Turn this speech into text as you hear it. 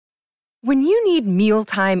When you need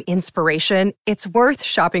mealtime inspiration, it's worth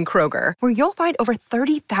shopping Kroger, where you'll find over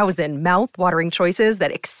 30,000 mouth-watering choices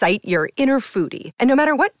that excite your inner foodie. And no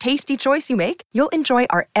matter what tasty choice you make, you'll enjoy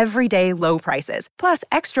our everyday low prices, plus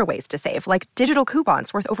extra ways to save, like digital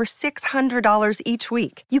coupons worth over $600 each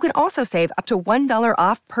week. You can also save up to $1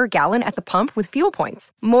 off per gallon at the pump with fuel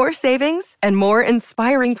points. More savings and more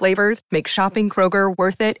inspiring flavors make shopping Kroger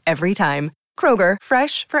worth it every time. Kroger,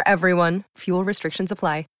 fresh for everyone. Fuel restrictions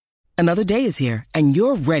apply. Another day is here, and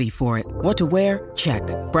you're ready for it. What to wear? Check.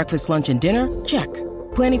 Breakfast, lunch, and dinner? Check.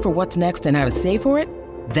 Planning for what's next and how to save for it?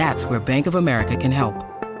 That's where Bank of America can help.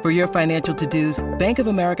 For your financial to-dos, Bank of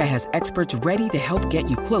America has experts ready to help get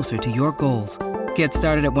you closer to your goals. Get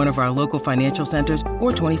started at one of our local financial centers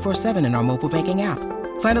or 24/7 in our mobile banking app.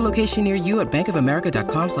 Find a location near you at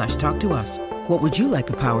bankofamerica.com/talktous. What would you like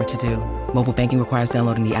the power to do? Mobile banking requires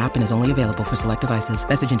downloading the app and is only available for select devices.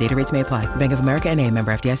 Message and data rates may apply. Bank of America N.A.,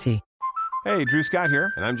 member FDIC. Hey, Drew Scott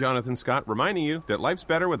here, and I'm Jonathan Scott, reminding you that life's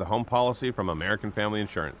better with a home policy from American Family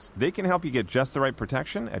Insurance. They can help you get just the right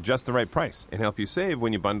protection at just the right price and help you save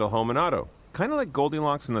when you bundle home and auto. Kind of like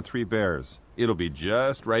Goldilocks and the Three Bears. It'll be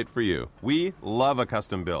just right for you. We love a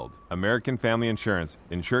custom build. American Family Insurance.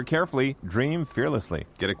 Insure carefully, dream fearlessly.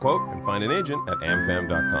 Get a quote and find an agent at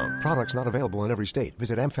amfam.com. Products not available in every state.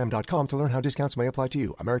 Visit amfam.com to learn how discounts may apply to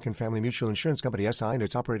you. American Family Mutual Insurance Company SI and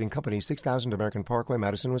its operating company 6000 American Parkway,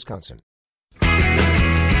 Madison, Wisconsin.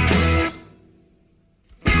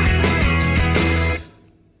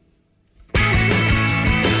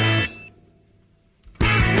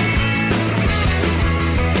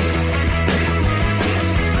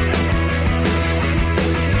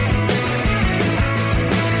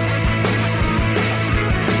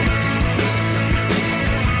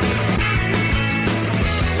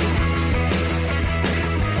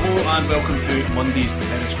 And welcome to Monday's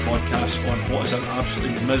Tennis Podcast on what is an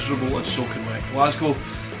absolutely miserable and soaking wet Glasgow.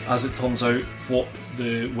 As it turns out, what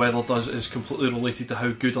the weather does is completely related to how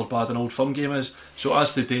good or bad an Old Firm game is. So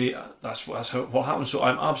as today, that's what happens. So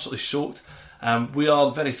I'm absolutely soaked. We are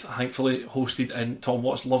very thankfully hosted in Tom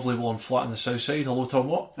Watt's lovely warm flat in the south side. Hello, Tom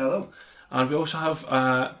Watt. Hello. And we also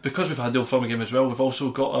have, because we've had the Old Firm game as well, we've also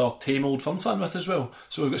got our tame Old Firm fan with us as well.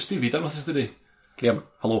 So we've got Stevie Dunn with us today. Graham,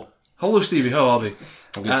 hello. Hello Stevie, how are we?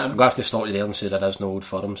 I'm going to have to stop you there and say there is no Old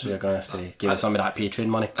Firm, so you're going to have to give me some of that Patreon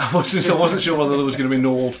money. I wasn't sure whether there was going to be no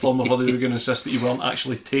Old Firm or whether you were going to insist that you weren't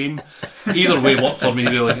actually tame. Either way worked for me,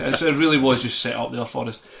 really. It really was just set up there for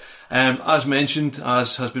us. As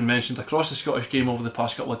has been mentioned across the Scottish game over the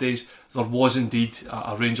past couple of days, there was indeed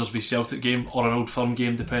a Rangers v Celtic game or an Old Firm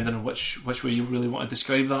game, depending on which way you really want to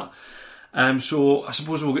describe that. So I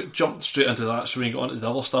suppose we'll jump straight into that so we can get on to the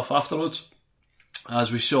other stuff afterwards.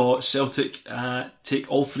 As we saw Celtic take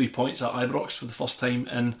all 3 points at Ibrox for the first time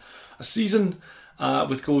in a season,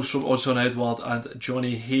 with goals from Odsonne Edouard and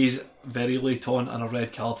Johnny Hayes very late on, and a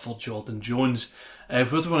red card for Jordan Jones. Where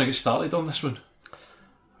do we want to get started on this one?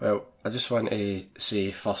 Well, I just want to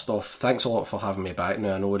say first off, thanks a lot for having me back.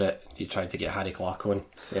 Now I know that you tried to get Harry Clark on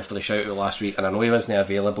after the shout out last week, and I know he wasn't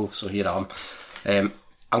available, so here I am.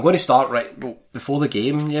 I'm going to start before the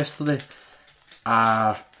game yesterday.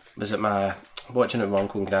 Watching it with my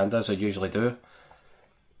uncle and granddad, as I usually do,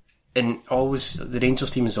 and always the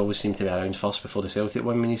Rangers team has always seemed to be around first before the Celtic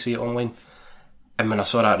one when you see it online. And when I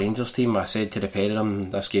saw that Rangers team, I said to the pair of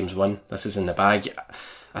them, this game's won, this is in the bag.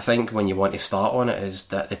 I think when you want to start on it is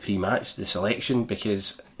that the pre-match, the selection,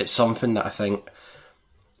 because it's something that I think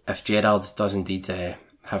if Gerrard does indeed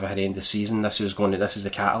have a horrendous season, this is the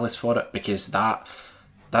catalyst for it, because that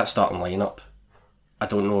starting lineup, I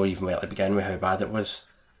don't know even where to begin with how bad it was.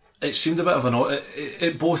 It seemed a bit of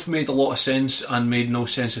it both made a lot of sense and made no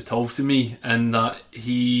sense at all to me, in that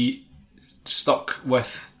he stuck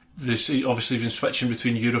with this. Obviously been switching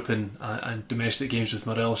between Europe and domestic games with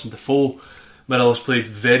Morelos and Defoe. Morelos played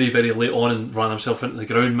very, very late on and ran himself into the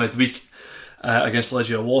ground midweek against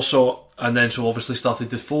Legia Warsaw, and then so obviously started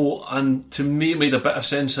Defoe, and to me it made a bit of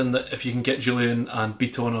sense in that if you can get Julian and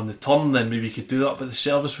Beaton on the turn, then maybe you could do that, but the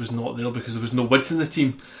service was not there because there was no width in the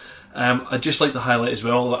team. I'd just like to highlight as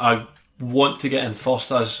well that I want to get in first,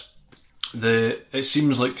 as it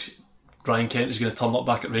seems like Ryan Kent is going to turn up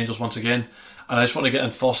back at Rangers once again, and I just want to get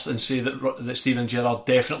in first and say that Steven Gerrard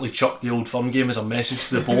definitely chucked the Old Firm game as a message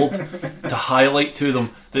to the board to highlight to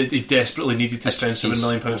them that he desperately needed to spend £7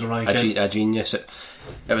 million on Ryan Kent. A genius.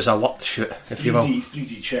 It was a worked shoot, if you will.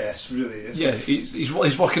 3D chess, really. Yeah, he's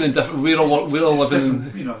working in different. We're all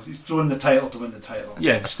living in. He's throwing the title to win the title.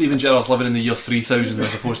 Yeah, Steven Gerrard's living in the year 3000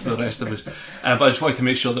 as opposed to the rest of us. But I just wanted to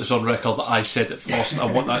make sure that it's on record that I said it first. I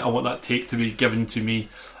want that take to be given to me.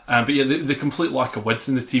 But yeah, the complete lack of width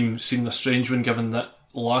in the team seemed a strange one, given that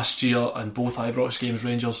last year in both Ibrox games,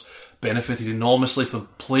 Rangers benefited enormously from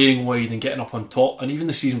playing wide and getting up on top, and even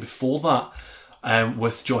the season before that,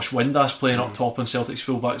 with Josh Windass playing up top and Celtic's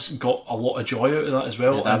fullbacks, got a lot of joy out of that as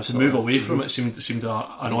well. And to move away from it seemed an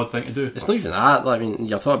odd thing to do. It's not even that. I mean,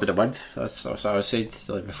 you're talking about the width. That's what I said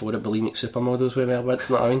before. The bulimic supermodels with more width.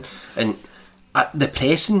 You know what I mean? And the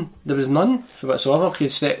pressing, there was none whatsoever.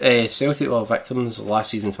 Because Celtic were victims last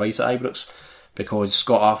season twice at Ibrox because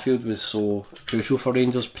Scott Arfield was so crucial for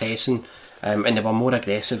Rangers pressing, and they were more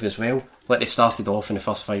aggressive as well. Like they started off in the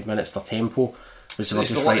first 5 minutes, their tempo. It's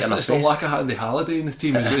the lack of Andy Halliday in the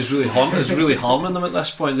team is really harming them at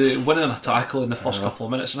this point. They winning a tackle in the first couple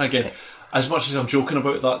of minutes, and again, as much as I'm joking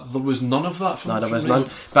about that, there was none of that. There was none.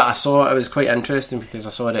 But I saw it was quite interesting because I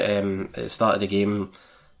saw that at the start of the game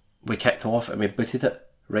we kicked off and we booted it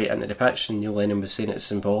right into the pitch, and Neil Lennon was saying it's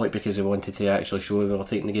symbolic because he wanted to actually show we were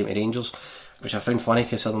taking the game to Rangers, which I found funny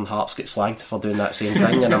because Southern Hearts get slagged for doing that same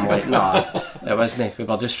thing, and I'm like, nah, it wasn't. We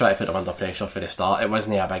were just trying to put them under pressure for the start. It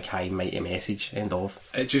wasn't a big high mighty message. End of.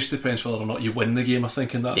 It just depends whether or not you win the game, I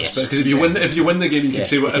think, in that respect. Because if you win the game, you can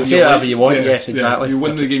say whatever you want. Yes, exactly. If you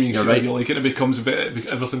win the game, you can say whatever you like, and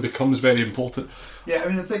everything becomes very important. Yeah, I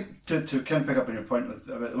mean, I think to kind of pick up on your point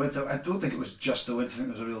about the width, I don't think it was just the width. I think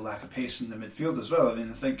there was a real lack of pace in the midfield as well. I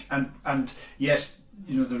mean, I think, and yes,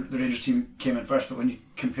 you know, the Rangers team came in first, but when you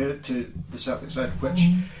compare it to the Celtic side, which,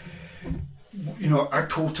 you know, a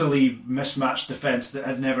totally mismatched defence that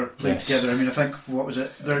had never played together. I mean, I think, what was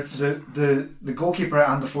it? The goalkeeper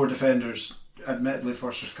and the 4 defenders, admittedly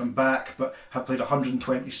Forster's come back, but have played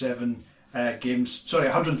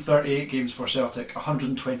 138 games for Celtic.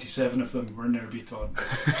 127 of them were near Beaton.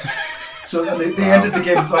 So they ended the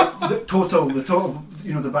game like the total.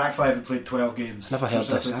 You know, the back 5 had played 12 games. I never heard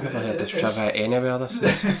this trivia anywhere.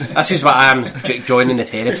 This is what I'm joining the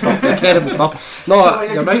terrace for. Incredible stuff. No, so,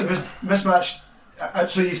 you're right. It was mismatched.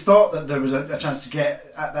 So you thought that there was a chance to get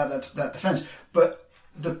at that defence, but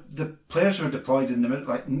the players who were deployed in the middle,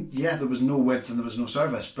 there was no width and there was no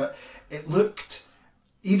service, but it looked,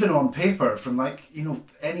 even on paper, from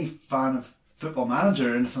any fan of Football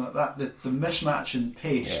Manager or anything like that, the mismatch in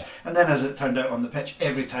pace, and then as it turned out on the pitch,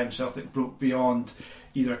 every time Celtic broke beyond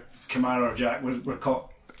either Kamara or Jack were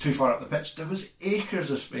caught too far up the pitch, there was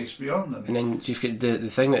acres of space beyond them. And then you've got the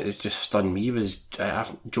thing that just stunned me was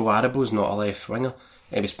Joe Aribo's not a left winger.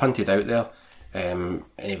 He was punted out there, and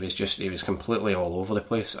he was completely all over the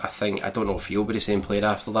place. I don't know if he'll be the same player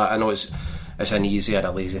after that. I know it's an easy or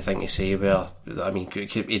a lazy thing to say, where I mean,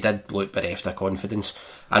 he did look bereft of confidence.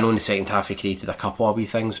 I know in the second half he created a couple of wee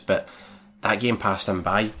things, but that game passed him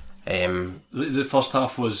by. The first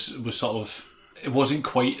half was sort of, it wasn't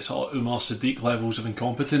quite sort of Umar Sadiq levels of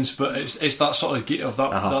incompetence, but it's that sort of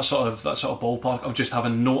that sort of ballpark of just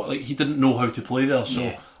having he didn't know how to play there.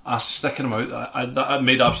 So sticking him out, that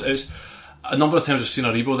made absolutely. A number of times I've seen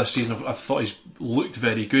Aribo this season, I've thought he's looked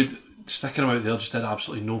very good. Sticking him out there just did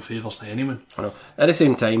absolutely no favours to anyone. I know. At the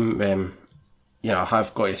same time, I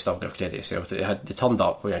have got to still give credit to Celtic. They turned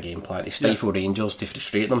up with a game plan to stifle Rangers, to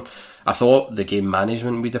frustrate them. I thought the game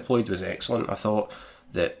management we deployed was excellent. I thought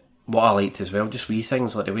that what I liked as well, just wee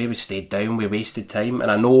things like the way we stayed down, we wasted time. And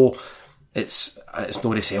I know it's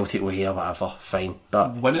not the Celtic way or whatever, fine,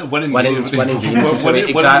 but winning games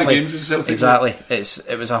exactly.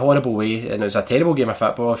 It was a horrible way, and it was a terrible game of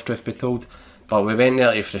football, if truth be told. But we went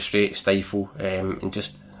there to frustrate, stifle, and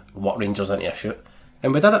just work Rangers into a shoot,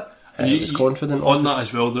 and we did it. It was confident on that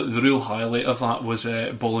as well. The real highlight of that was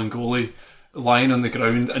Bolingoli lying on the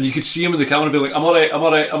ground, and you could see him in the camera be like, I'm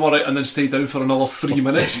alright, and then stay down for another 3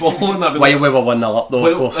 minutes following that. While we were 1-0 up though,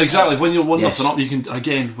 of course. Exactly, when you're 1-0 up, you can,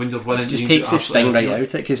 again, when you're winning, it just takes the sting right out of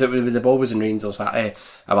it, because the ball was in Rangers at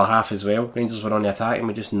our half as well. Rangers were on the attack and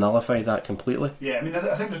we just nullified that completely. Yeah, I mean,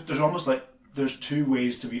 I think there's almost there's 2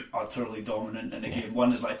 ways to be utterly dominant in a game.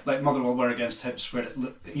 One is like Motherwell were against Hibs, where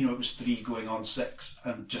it was 3 going on 6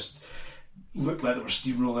 and just looked like they were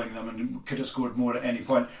steamrolling them and could have scored more at any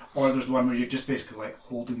point. Or there's one where you're just basically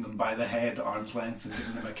holding them by the head at arm's length and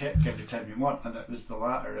giving them a kick every time you want, and it was the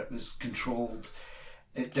latter. It was controlled.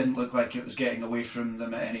 It didn't look like it was getting away from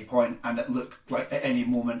them at any point, and it looked like at any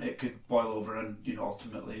moment it could boil over, and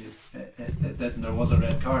ultimately it did, and there was a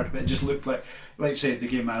red card. But it just looked like you said, the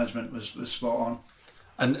game management was spot on.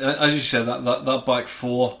 And as you said, that back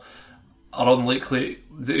 4 are unlikely.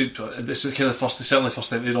 This is kind of certainly the first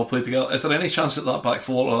time they'd all played together. Is there any chance that back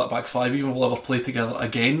 4 or that back 5 even will ever play together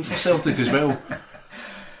again for Celtic as well?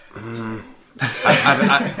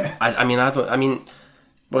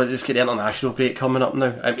 Well, we've got the international break coming up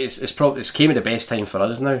now. It's came at the best time for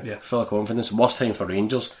us now, full of confidence. Worst time for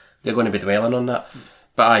Rangers. They're going to be dwelling on that.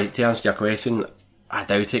 But to answer your question, I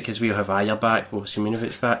doubt it, because we'll have Ayer back, we'll have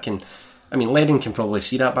Simunovic back, and I mean, Lennon can probably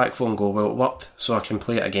see that back four and go, well, it worked, so I can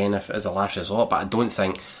play it again if as a last resort, but I don't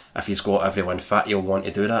think if he's got everyone fit, he'll want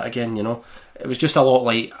to do that again, you know. It was just a lot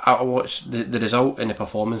like, I watched, the result and the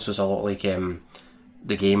performance was a lot like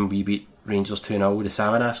the game we beat Rangers 2-0, the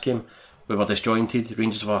Samaras game. We were disjointed,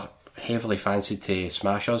 Rangers were heavily fancied to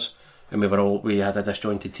smash us, and we had a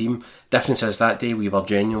disjointed team. Difference is that day we were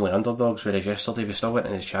genuinely underdogs, whereas yesterday we still went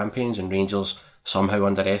in as champions, and Rangers somehow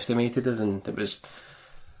underestimated us, and it was,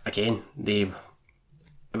 again, they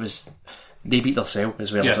beat themselves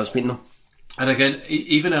as well as us beating them. And again,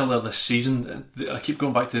 even earlier this season, I keep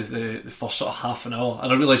going back to the first sort of half an hour,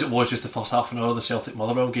 and I realise it was just the first half an hour of the Celtic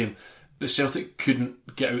Motherwell game, but Celtic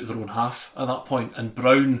couldn't get out of their own half at that point. And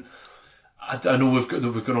Brown, I know we've gone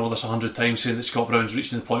over this 100 times, saying that Scott Brown's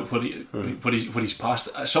reaching the point where he's past.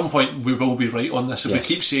 At some point, we will be right on this. If we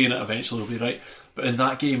keep saying it, eventually we'll be right. But in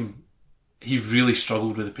that game, he really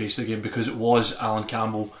struggled with the pace of the game, because it was Alan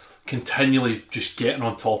Campbell continually just getting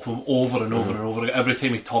on top of him over and over and over. Every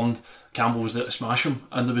time he turned, Campbell was there to smash him,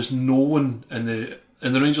 and there was no one in the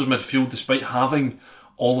Rangers midfield, despite having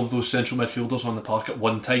all of those central midfielders on the park at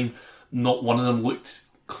one time. Not one of them looked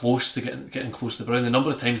close to getting close to Brown. The number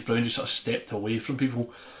of times Brown just sort of stepped away from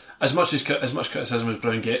people. As much criticism as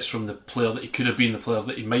Brown gets from the player that he could have been, the player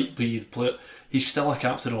that he might be, the player, he's still a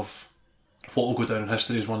captain of what will go down in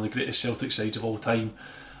history as one of the greatest Celtic sides of all time,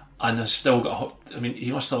 and has still got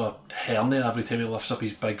he must have a hernia every time he lifts up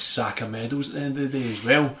his big sack of medals at the end of the day as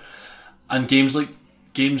well. And games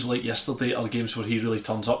like yesterday are games where he really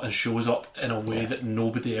turns up and shows up in a way that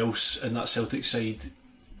nobody else in that Celtic side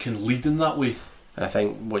can lead in that way. And I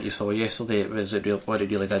think what you saw yesterday what it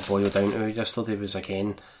really did boil down to yesterday was,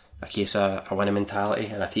 again, a case of a winning mentality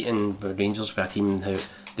and a team with Rangers, with a team who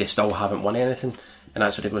they still haven't won anything, and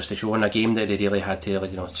that's what it goes to show. In a game that they really had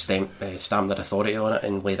to stamp their authority on it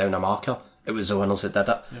and lay down a marker, it was the winners that did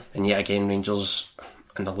it. And yet again, Rangers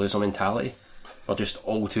and the loser mentality were just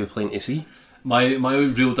all too plain to see. My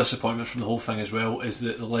real disappointment from the whole thing as well is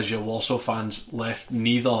that the Legia Warsaw fans left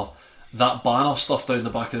neither that banner stuffed down the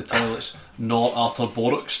back of the toilets nor Artur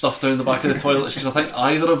Boruc stuffed down the back of the toilets, because I think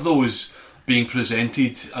either of those being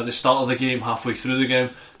presented at the start of the game, halfway through the game,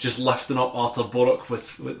 just lifting up Artur Boruc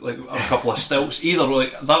with like a couple of stilts, either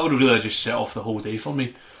that would really just set off the whole day for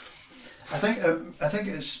me. I think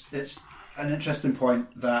it's an interesting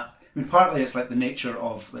point that, I mean, partly it's like the nature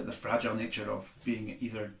of, like, the fragile nature of being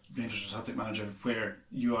either Rangers or Celtic manager, where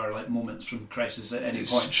you are like moments from crisis at any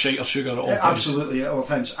point. Shite or sugar at all times. Absolutely, at all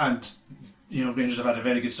times. And Rangers have had a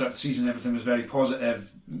very good start to the season. Everything was very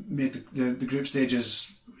positive. Made the group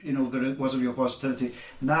stages. There was a real positivity.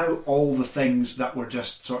 Now all the things that were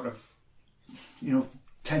just sort of,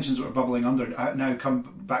 tensions that were bubbling under now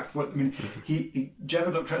come back forth. I mean,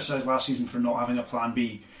 Gerrard got criticised last season for not having a plan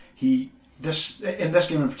B. In this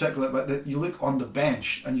game in particular, but you look on the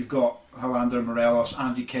bench and you've got Helander, Morelos,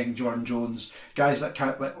 Andy King, Jordan Jones, guys that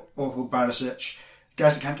can't, like Oho Barisic,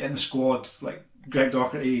 guys that can't get in the squad, like Greg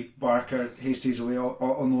Docherty, Barker, Hastings away,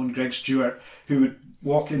 all known, Greg Stewart, who would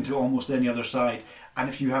walk into almost any other side. And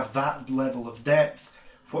if you have that level of depth,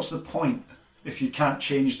 what's the point if you can't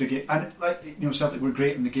change the game? And Celtic were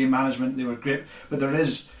great in the game management, they were great, but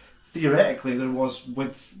theoretically there was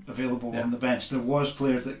width available on the bench. There was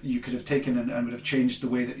players that you could have taken and would have changed the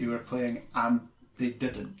way that you were playing, and they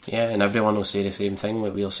didn't. Yeah, and everyone will say the same thing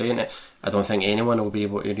like we're saying it. I don't think anyone will be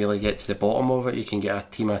able to really get to the bottom of it. You can get a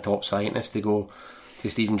team of top scientists to go to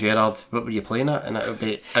Steven Gerrard, what were you playing at? And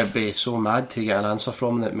I'd be so mad to get an answer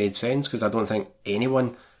from him that made sense, because I don't think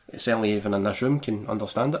anyone, certainly even in this room, can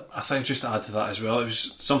understand it. I think just to add to that as well, it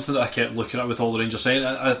was something that I kept looking at with all the Rangers saying.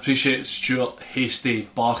 I appreciate Stewart, Hasty,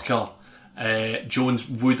 Barker, Jones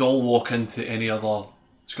would all walk into any other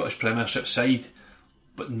Scottish Premiership side,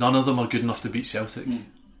 but none of them are good enough to beat Celtic.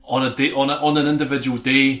 On an individual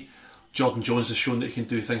day, Jordan Jones has shown that he can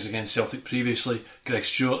do things against Celtic previously. Greg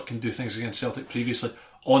Stewart can do things against Celtic previously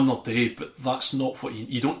on their day, but that's not what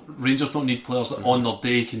you don't. Rangers don't need players that on their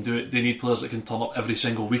day can do it. They need players that can turn up every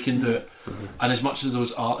single week and do it. And as much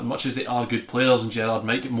as they are good players, and Gerrard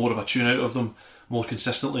might get more of a tune out of them more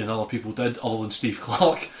consistently than other people did, other than Steve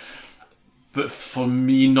Clark. But for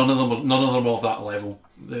me, none of them are of that level.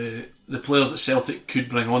 The players that Celtic could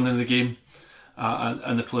bring on in the game,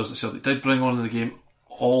 and the players that Celtic did bring on in the game,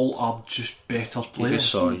 all are just better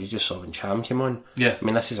players. You just saw when Cham came on. Yeah, I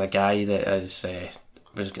mean, this is a guy that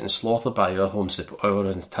was getting slaughtered by our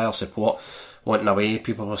entire support, wanting away.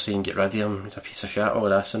 People were saying get rid of him, he's a piece of shit, all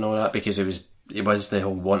this and all that, because he was the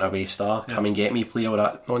whole want away star, come and get me play, all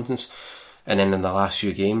that nonsense. and then in the last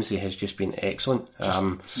few games he has just been excellent.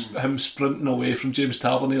 Him sprinting away from James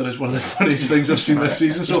Tavernier is one of the funniest things I've seen this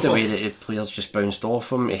season so just the far. way that the players just bounced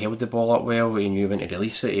off him, he held the ball up well, he knew when to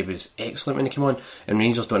release it, he was excellent when he came on. And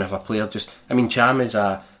Rangers don't have a player just, I mean, Cham is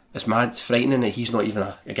it's mad, it's frightening that he's not even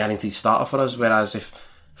a guaranteed starter for us, whereas if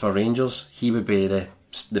for Rangers he would be the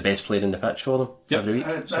best player in the pitch for them every week.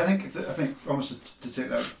 I think almost to take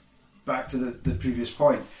that back to the previous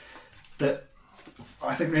point, that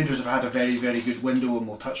I think Rangers have had a very, very good window, and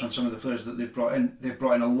we'll touch on some of the players that they've brought in. They've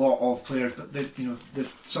brought in a lot of players, but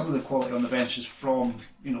some of the quality on the bench is from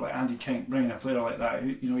like Andy King, bringing a player like that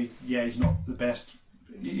who he's not the best,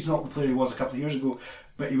 he's not the player he was a couple of years ago,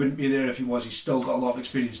 but he wouldn't be there if he was. He's still got a lot of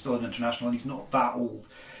experience, still an international, and he's not that old.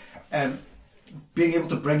 Being able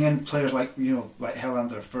to bring in players like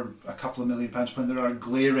Helander for a couple of £1 million when there are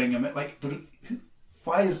glaring,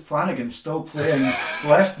 why is Flanagan still playing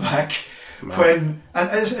left back when, and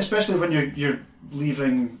especially when you're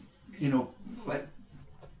leaving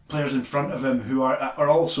players in front of him who are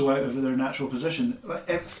also out of their natural position.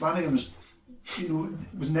 Flanagan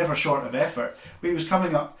was never short of effort, but he was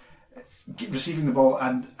coming up, receiving the ball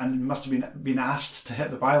and must have been asked to hit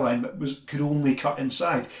the byline, but could only cut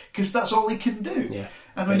inside because that's all he can do. Yeah.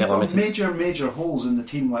 And when you've got major holes in the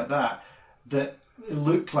team like that it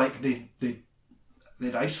looked like they'd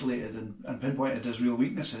isolated and pinpointed as real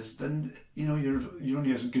weaknesses, then you're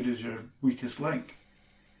only as good as your weakest link.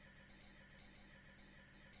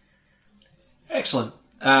 Excellent.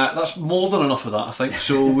 That's more than enough of that, I think.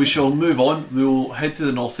 So we shall move on. We'll head to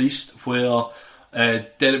the northeast, where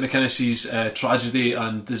Derek McInnes's tragedy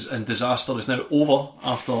and disaster is now over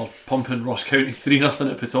after pumping Ross County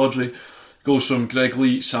 3-0 at Pittodrie. Goes from Greg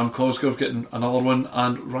Lee, Sam Cosgrove getting another one,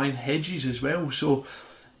 and Ryan Hedges as well. So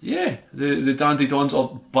yeah, the Dandy Dons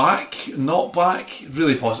are back, not back,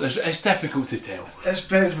 really positive. It's difficult to tell. It's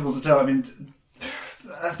very difficult to tell. I mean,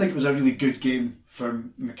 I think it was a really good game for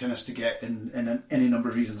McInnes to get in any number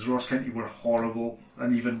of reasons. Ross County were horrible,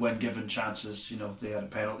 and even when given chances, they had a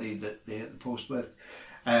penalty that they hit the post with,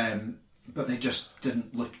 but they just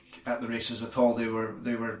didn't look at the races at all. They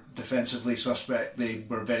were defensively suspect. They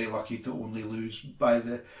were very lucky to only lose by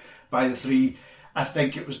the 3. I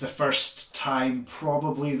think it was the first time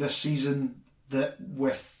probably this season that,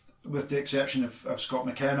 with the exception of Scott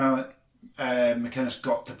McKenna, McInnes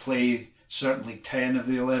got to play certainly 10 of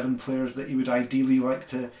the 11 players that he would ideally like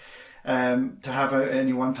to have out at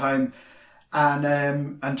any one time,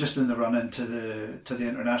 and just in the run into the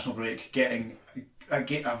international break, getting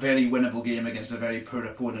a very winnable game against a very poor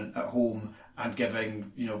opponent at home, and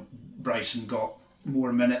giving Bryson got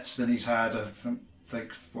more minutes than he's had. I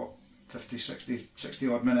think 50, 60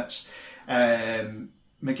 odd minutes.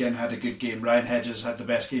 McGinn had a good game. Ryan Hedges had the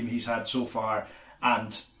best game he's had so far,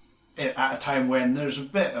 and at a time when there's a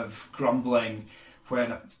bit of grumbling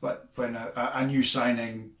when a new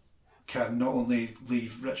signing can not only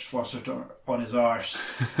leave Rich Foster on his arse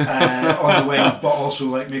on the wing, but also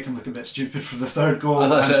make him look a bit stupid for the third goal.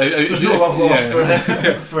 That's it. There's no love lost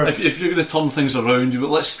for if you're going to turn things around,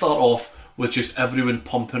 let's start off with just everyone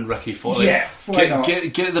pumping Ricky Foster. Yeah,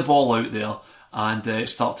 get the ball out there and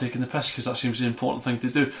start taking the piss, because that seems the important thing to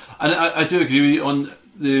do. And I do agree with you on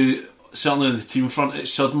certainly on the team front. It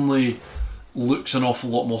suddenly looks an awful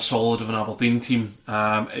lot more solid of an Aberdeen team.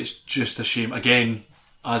 It's just a shame, again,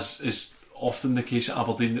 as is often the case at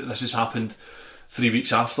Aberdeen, that this has happened 3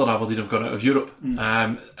 weeks after Aberdeen have gone out of Europe,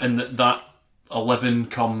 and that 11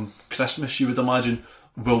 come Christmas, you would imagine,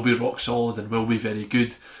 will be rock solid and will be very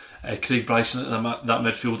good. Craig Bryson at that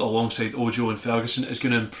midfield alongside Ojo and Ferguson is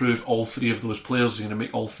going to improve all 3 of those players. He's going to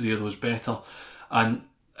make all 3 of those better, and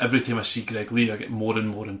every time I see Greg Lee, I get more and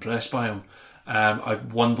more impressed by him. I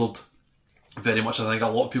wondered very much, I think a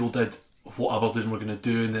lot of people did, what Aberdeen were going to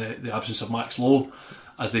do in the absence of Max Lowe,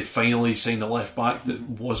 as they finally signed a left back that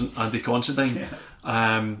wasn't Andy Considine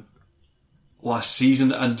last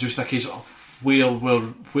season, and just a case of where are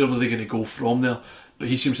they going to go from there. But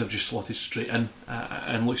he seems to have just slotted straight in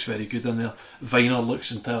and looks very good in there. Viner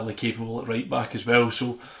looks entirely capable at right back as well,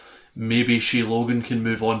 so maybe Shea Logan can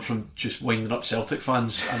move on from just winding up Celtic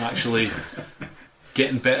fans and actually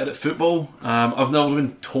getting better at football. I've never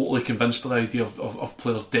been totally convinced by the idea of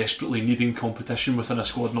players desperately needing competition within a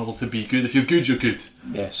squad in order to be good. If you're good, you're good.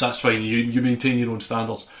 Yes. That's fine. You maintain your own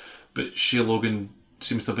standards. But Shea Logan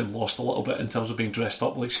seems to have been lost a little bit in terms of being dressed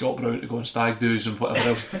up like Scott Brown to go on stag do's and whatever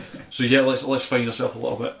else. So yeah, let's find yourself a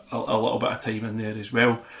little bit of time in there as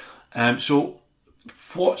well. So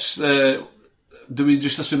what's the... Do we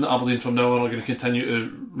just assume that Aberdeen from now on are going to continue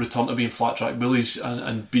to return to being flat track bullies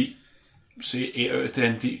and beat, say, 8 out of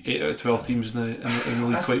 10, 8 out of 12 teams in the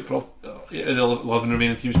league quite the 11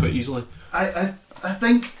 remaining teams quite easily. I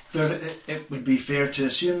think it would be fair to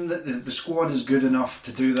assume that the squad is good enough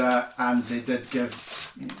to do that, and they did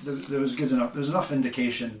give. There's enough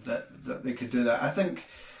indication that they could do that. I think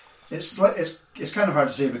it's kind of hard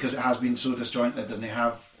to say because it has been so disjointed, and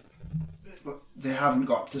they haven't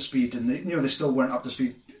got up to speed, and they still weren't up to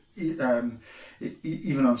speed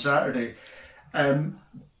even on Saturday.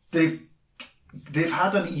 They've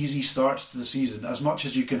had an easy start to the season, as much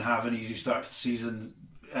as you can have an easy start to the season.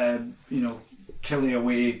 Killie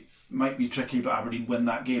away might be tricky, but Aberdeen win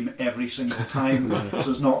that game every single time, so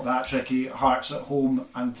it's not that tricky. Hearts at home,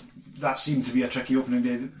 and that seemed to be a tricky opening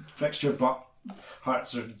day fixture, but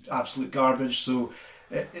Hearts are absolute garbage, so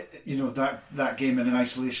that game in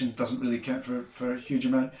isolation doesn't really count for a huge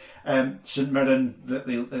amount. St Mirren,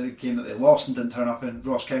 the game that they lost and didn't turn up in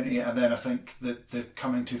Ross County, and then I think that the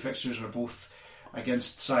coming two fixtures were both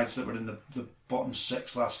against sides that were in the bottom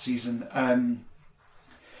six last season.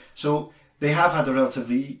 So they have had a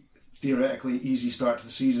relatively theoretically easy start to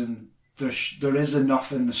the season. There is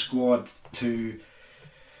enough in the squad to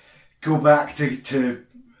go back to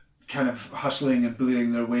kind of hustling and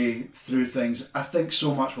bullying their way through things. I think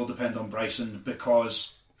so much will depend on Bryson,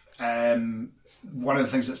 because one of the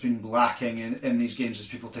things that's been lacking in these games is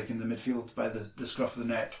people taking the midfield by the scruff of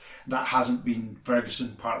the neck. That hasn't been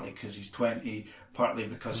Ferguson, partly because he's 20, partly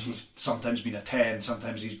because he's sometimes been a 10,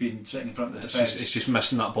 sometimes he's been sitting in front of the defence. It's just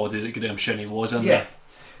missing that body that Graham Shinnie was in.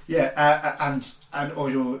 And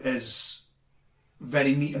Ojo is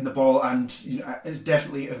very neat in the ball, and it's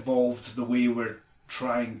definitely evolved the way we're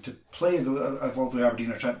trying to play. Evolved the way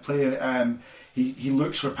Aberdeen are trying to play. He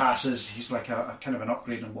looks for passes. He's like a kind of an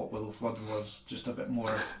upgrade on what Willow Flood was, just a bit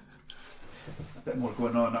more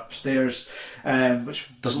going on upstairs, which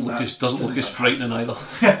doesn't look as frightening either.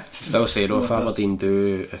 Still say though, if Aberdeen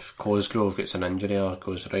if Cosgrove gets an injury or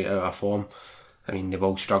goes right out of form, I mean they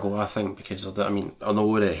will struggle, I think, because I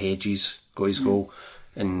know that Hedges got his goal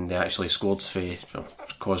and they actually scored for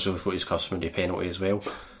Cosgrove got his customary penalty as well,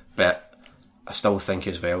 but I still think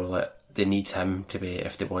as well that they need him to be,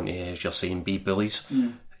 if they want to, as you're saying, be bullies.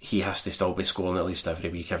 He has to still be scoring at least every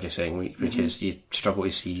week, every second week, because you struggle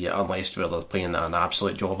to see it unless they're playing an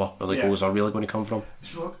absolute jobber where the goals are really going to come from.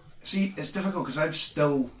 Well, see, it's difficult because I'm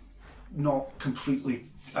still not completely.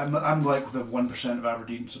 I'm like the 1% of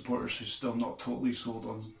Aberdeen supporters who's still not totally sold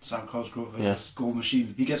on Sam Cosgrove as his goal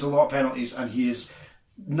machine. He gets a lot of penalties, and he is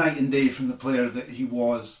night and day from the player that he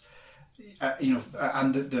was.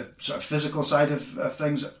 And the sort of physical side of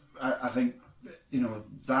things, I think.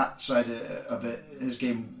 That side of it, his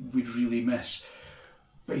game, we'd really miss.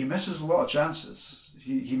 But he misses a lot of chances.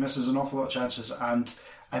 He misses an awful lot of chances, and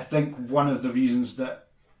I think one of the reasons that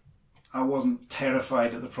I wasn't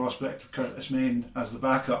terrified at the prospect of Curtis Main as the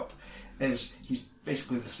backup is he's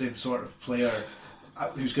basically the same sort of player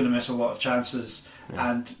who's going to miss a lot of chances,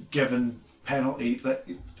 and given penalty,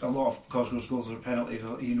 a lot of Cosgrove's goals are penalties.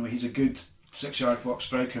 He's a good 6-yard box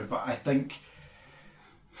striker, but I think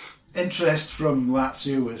interest from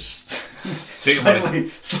Lazio was slightly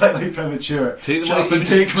premature. Take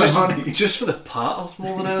my money. Just for the patters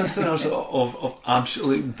more than anything else, of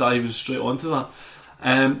absolutely diving straight onto that.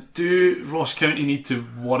 Do Ross County need to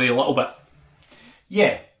worry a little bit?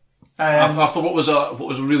 Yeah. After what was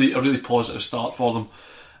a really positive start for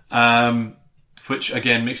them, which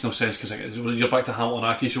again makes no sense because you're back to Hamilton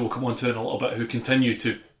Aki, so we'll come on to in a little bit, who continue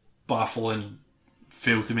to baffle and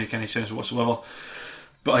fail to make any sense whatsoever.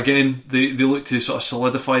 But again, they look to sort of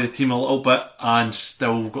solidify the team a little bit, and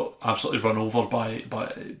still got absolutely run over by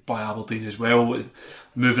Aberdeen as well. With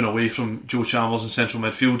moving away from Joe Chalmers in central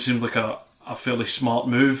midfield seemed like a fairly smart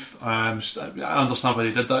move. I understand why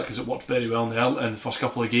they did that, because it worked very well in the first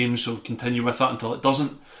couple of games, so continue with that until it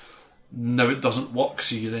doesn't. Now it doesn't work,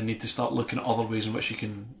 so you then need to start looking at other ways in which you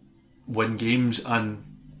can win games, and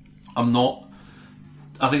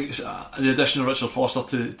I think the addition of Richard Foster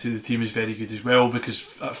to the team is very good as well,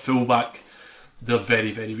 because at fullback they're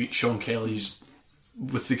very, very weak. Sean Kelly's,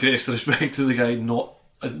 with the greatest respect to the guy, not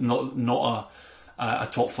a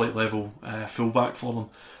top flight level fullback for them,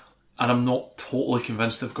 and I'm not totally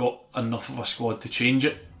convinced they've got enough of a squad to change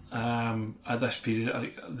it at this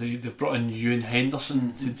period. They've brought in Ewan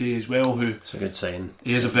Henderson today as well, who it's a good sign.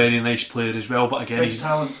 He is a very nice player as well, but again, big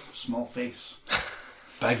talent, small face.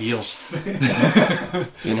 Big ears.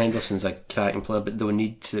 Ian Henderson's a cracking player, but they'll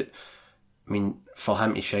need to. I mean, for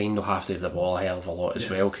him to shine, they'll have to have the ball a hell of a lot as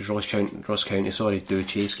well, because Ross County do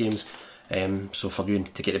chase games. So for you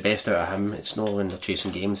to get the best out of him, it's not when they're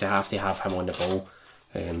chasing games, they have to have him on the ball,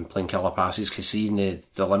 playing killer passes, because seeing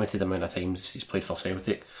the limited amount of times he's played for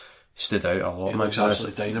Celtic, stood out a lot. He looks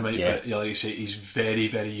absolutely dynamite, yeah. but like you say, he's very,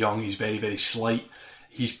 very young. He's very, very slight.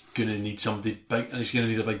 He's going to need somebody big. He's going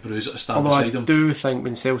to need a big bruiser to stand beside him. I do think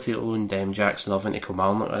when Celtic loaned Jackson Irvine to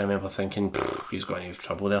Kilmarnock, I remember thinking he's going to have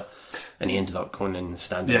trouble there, and he ended up going and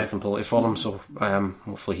standing up completely for them. So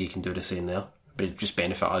hopefully he can do the same there, but it just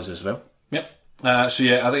benefit us as well. Yep. I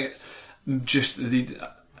think just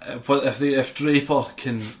if Draper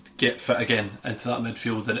can get fit again into that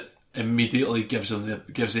midfield, then it immediately gives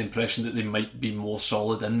the impression that they might be more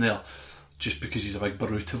solid in there, just because he's a big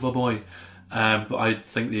brute of a boy. But I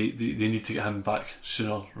think they need to get him back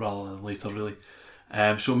sooner rather than later, really.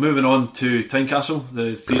 So moving on to Tynecastle,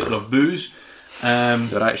 the Theatre of Boos.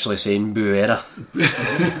 They're actually saying Boo-era.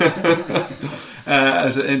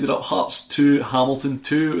 As it ended up Hearts 2, Hamilton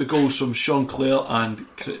 2, goals from Sean Clare and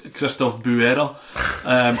Christophe Boo-era,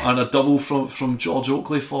 and a double from George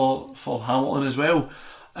Oakley for Hamilton as well.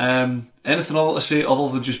 Anything other to say other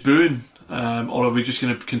than just booing? Or are we just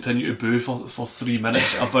going to continue to boo for 3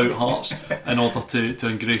 minutes about Hearts in order to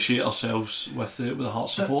ingratiate ourselves with the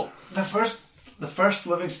Hearts support? The first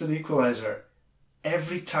Livingston equaliser,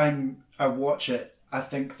 every time I watch it, I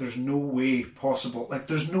think there's no way possible. Like,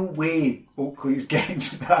 there's no way Oakley's getting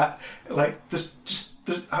to that. Like,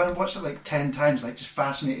 I watched it like 10 times, like, just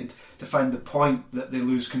fascinated to find the point that they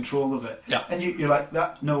lose control of it. Yeah. And you're like,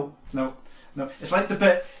 that, no. It's like the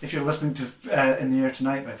bit, if you're listening to In the Air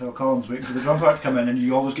Tonight by Phil Collins, waiting for the drum part to come in, and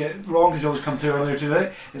you always get it wrong because you always come too early or too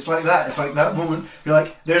late. It's like that. It's like that moment. You're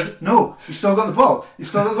like, he's still got the ball. It's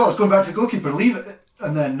going back to the goalkeeper. Leave it.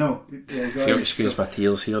 And then, no. Yeah, if you'll excuse my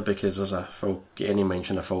tears here, because there's any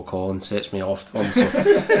mention of Phil Collins sets me off. So,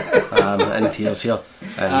 in tears here.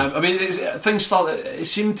 It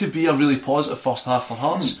seemed to be a really positive first half for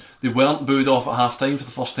Hearts. They weren't booed off at half time for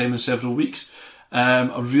the first time in several weeks. I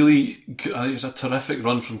think it's a terrific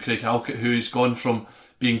run from Craig Halkett, who's gone from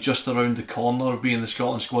being just around the corner of being in the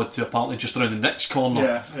Scotland squad to apparently just around the next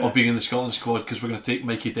corner of being in the Scotland squad, because we're going to take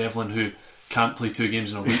Mikey Devlin, who can't play 2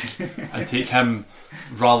 games in a week, and take him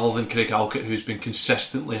rather than Craig Halkett, who's been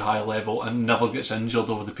consistently high level and never gets injured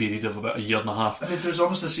over the period of about a year and a half. I mean, there's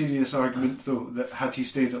almost a serious argument, though, that had he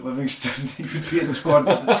stayed at Livingston, he would be in the squad,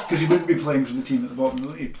 because he wouldn't be playing for the team at the bottom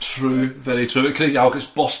of the league. True, very true. But Craig Halkett's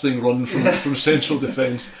busting run from central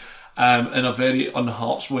defence, in a very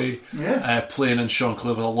un-Hearts way, playing in Sean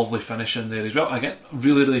Clare with a lovely finish in there as well. Again,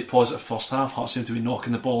 really, really positive first half. Hearts seem to be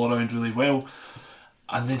knocking the ball around really well.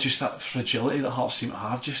 And then just that fragility that Hearts seem to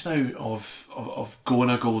have just now of going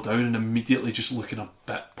a goal down and immediately just looking a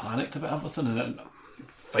bit panicked about everything, and then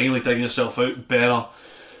finally digging himself out. Bera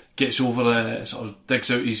gets over, sort of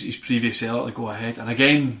digs out his previous error to go ahead. And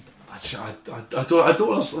again, I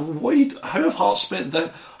don't understand how have Hearts spent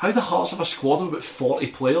that. How do Hearts have a squad of about 40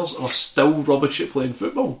 players and are still rubbish at playing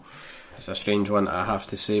football? It's a strange one, I have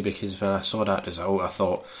to say, because when I saw that result, I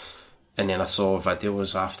thought. And then I saw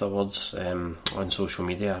videos afterwards on social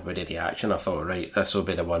media with the reaction. I thought, right, this will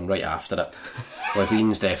be the one right after it.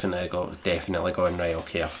 Levine's definitely going, right,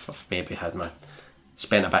 okay, I've maybe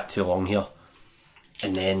spent a bit too long here.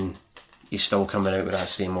 And then he's still coming out with that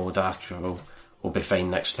same old we'll be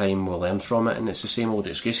fine next time, we'll learn from it. And it's the same old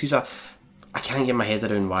excuse. I can't get my head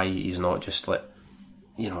around why he's not just like,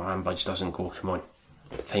 Ambudge doesn't go, come on,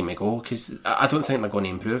 time to go. Because I don't think they're going to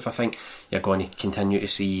improve. I think you're going to continue to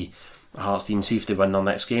see Hearts team, see if they win their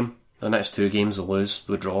next game. Their next 2 games they'll lose,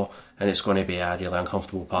 they'll draw, and it's going to be a really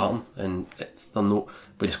uncomfortable pattern. And they're not,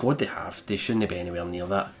 with the squad they have, they shouldn't be anywhere near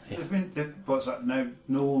that. Yeah. What's that now?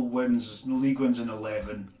 No league wins in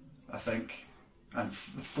 11, I think, and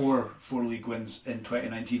 4 league wins in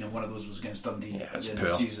 2019, and one of those was against Dundee at the end of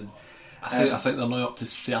the season. I think they're now up to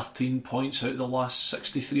 13 points out of the last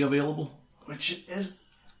 63 available, which is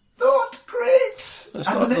not great.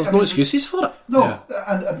 There's no excuses for it. No,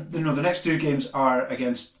 and the next 2 games are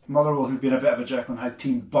against Motherwell, who've been a bit of a Jekyll and Hyde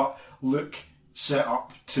team, but look set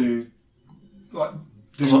up to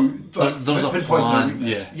there's a plan.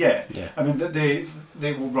 Yeah. I mean,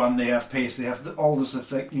 they will run. They have pace. They have all this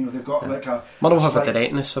thing. They've got like a. Motherwell have a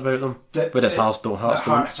directness about them, whereas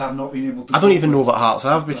Hearts have not been able to. I don't even know what Hearts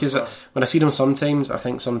have, because when I see them sometimes, I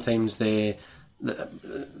think sometimes the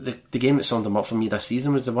game that summed them up for me this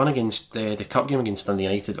season was the one against the cup game against Dundee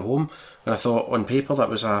United at home, and I thought on paper that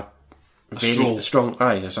was a very strong.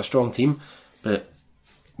 It's a strong team, but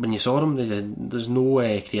when you saw them, there's no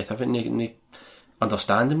creativity, no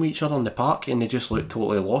understanding with each other in the park, and they just looked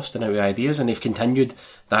totally lost and out of ideas, and they've continued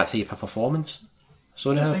that type of performance.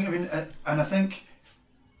 So I think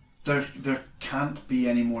there can't be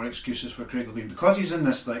any more excuses for Craig Levein, because he's in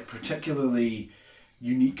this particularly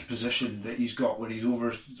unique position that he's got, where he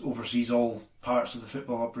oversees all parts of the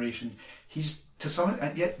football operation. He's to some,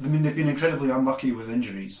 and yet, I mean, they've been incredibly unlucky with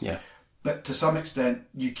injuries. Yeah. But to some extent,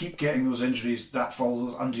 you keep getting those injuries, that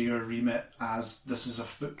falls under your remit as this is a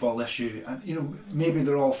football issue. And, you know, maybe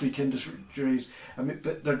they're all freak injuries,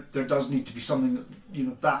 but there does need to be something that, you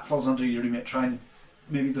know, that falls under your remit.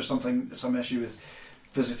 Maybe there's some issue with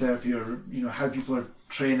physiotherapy or, you know, how people are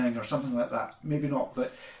training or something like that. Maybe not,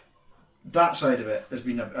 but that side of it has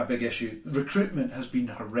been a big issue. Recruitment has been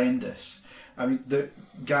horrendous. I mean, the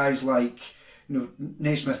guys like, you know,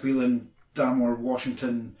 Naismith, Whelan, Damore,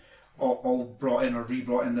 Washington, all brought in or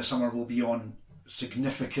re-brought in this summer will be on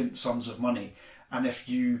significant sums of money. And if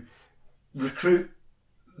you recruit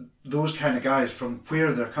those kind of guys from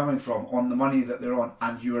where they're coming from on the money that they're on,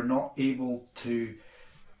 and you are not able to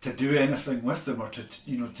do anything with them or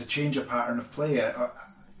to change a pattern of play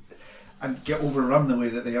and get overrun the way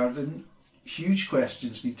that they are, then huge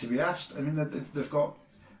questions need to be asked. I mean, they've got,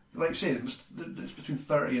 like I say, it's between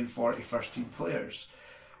 30 and 40 first team players,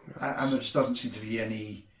 and there just doesn't seem to be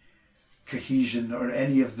any cohesion or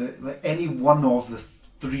any one of the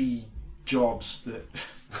three jobs that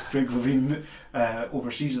Greg Levine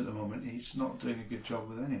oversees at the moment. He's not doing a good job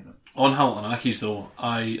with any of them. On Hamilton Accies, though,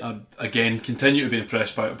 I again continue to be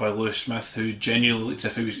impressed by Lewis Smith, who genuinely looks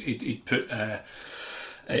as if he'd put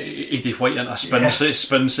Eddie White into a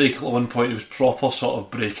spin cycle at one point. He was proper sort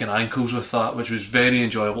of breaking ankles with that, which was very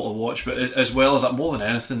enjoyable to watch. But as well as that, more than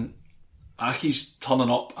anything, Accies turning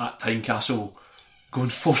up at Tynecastle, going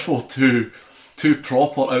 4-4-2, two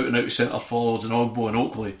proper out and out centre forwards in Ogbo and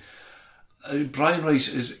Oakley. Brian Rice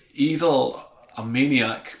is either a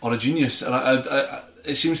maniac or a genius, and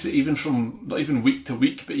it seems that even from not even week to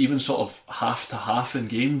week, but even sort of half to half in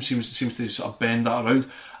games, seems to sort of bend that around.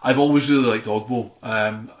 I've always really liked Ogbo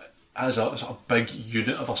as a sort of big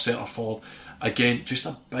unit of a centre forward. Again, just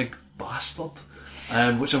a big bastard,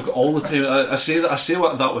 which I've got all the time. I say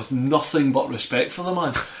that with nothing but respect for the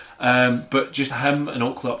man. But just him and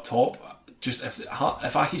Oakley up top. Just if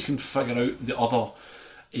Accies can figure out the other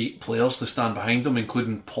 8 players to stand behind them,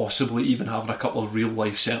 including possibly even having a couple of real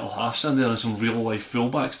life centre halves in there and some real life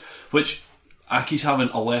fullbacks, which Accies having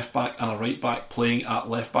a left back and a right back playing at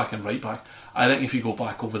left back and right back. I think if you go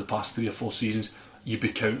back over the past 3 or 4 seasons, you'd be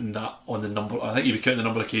counting that on the number. I think you'd be counting the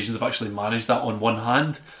number of occasions they've actually managed that on one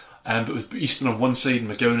hand. But with Easton on one side and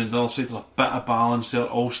McGowan on the other side, there's a bit of balance there.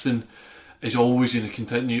 Alston is always going to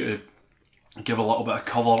continue to give a little bit of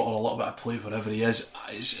cover or a little bit of play wherever he is.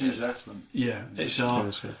 It's excellent. Yeah, it's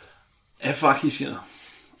if Accies,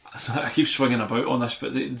 I keep swinging about on this,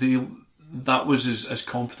 but that was as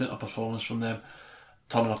competent a performance from them,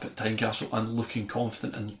 turning up at Tynecastle and looking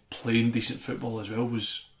confident and playing decent football as well,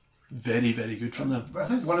 was very, very good from them. I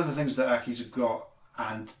think one of the things that Accies have got,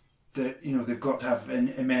 and they've got to have an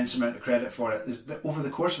immense amount of credit for it, is that over the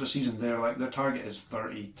course of a season, their target is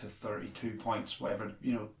 30 to 32 points, whatever.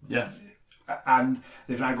 Yeah. And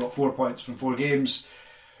they've now got 4 points from 4 games.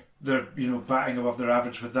 They're batting above their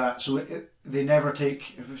average with that. So they never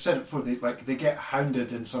take. We've said it before. They get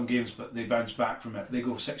hounded in some games, but they bounce back from it. They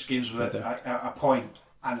go 6 games without a point,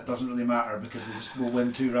 and it doesn't really matter because they just will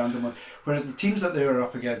win 2 randomly. Whereas the teams that they are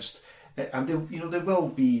up against, and they will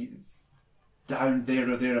be down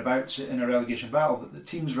there or thereabouts in a relegation battle, but the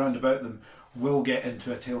teams round about them will get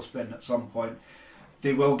into a tailspin at some point.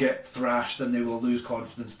 They will get thrashed and they will lose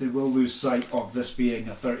confidence. They will lose sight of this being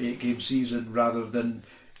a 38-game season rather than,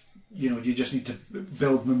 you just need to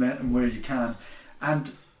build momentum where you can.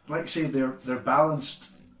 And like I say, they're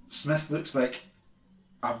balanced. Smith looks like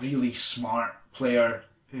a really smart player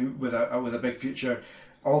who with a big future.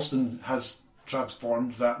 Alston has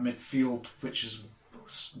transformed that midfield, which is a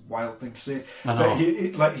wild thing to say.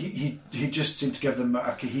 But he just seemed to give them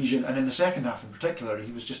a cohesion, and in the second half in particular,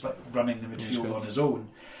 he was just like running the midfield on his own.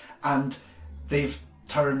 And they've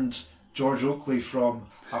turned George Oakley from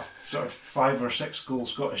a sort of 5 or 6 goal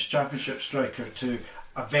Scottish Championship striker to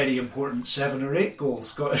a very important 7 or 8 goal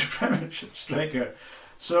Scottish Premiership striker.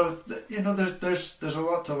 So there's a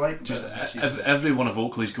lot to like. Just every one of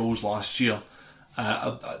Oakley's goals last year.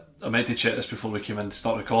 I meant to check this before we came in to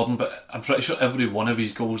start recording, but I'm pretty sure every one of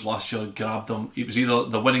his goals last year grabbed them. It was either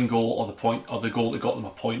the winning goal or the point, or the goal that got them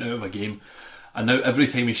a point out of a game. And now every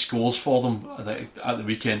time he scores for them at the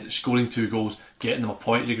weekend, scoring 2 goals, getting them a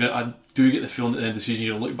point, I do get the feeling at the end of the season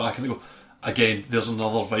you'll look back and go, again, there's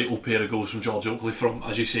another vital pair of goals from George Oakley from,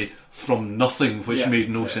 as you say, from nothing, which made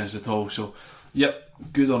no sense at all. So, yep,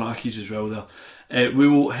 good on Accies as well there. We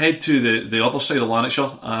will head to the other side of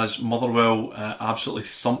Lanarkshire as Motherwell absolutely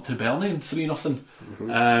thumped Hibernian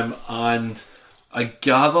 3-0. And I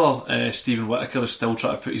gather Stephen Whittaker is still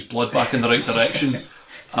trying to put his blood back in the right direction,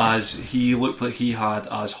 as he looked like he had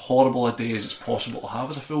as horrible a day as it's possible to have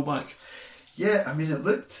as a fullback. Yeah, I mean, it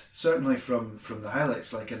looked, certainly from the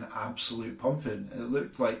highlights, like an absolute pumping. It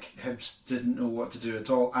looked like Hibs didn't know what to do at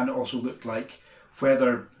all, and it also looked like,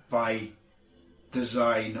 whether by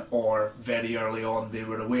design or very early on, they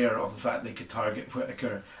were aware of the fact they could target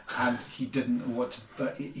Whittaker, and he didn't know what to...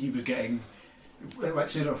 But he was getting... Like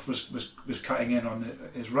Seedorf was cutting in on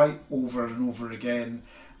his right over and over again,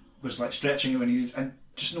 was like stretching it when he... And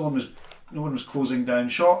just no one was closing down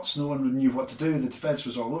shots, no one knew what to do, the defence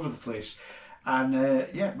was all over the place. And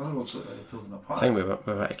Motherwell's looked like they pulled them apart. The thing with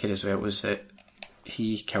Whittaker as well was that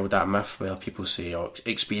he killed that myth where people say,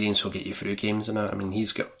 experience will get you through games and that. I mean,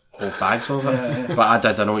 he's got all bags of it. But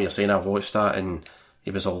I know what you're saying. I watched that and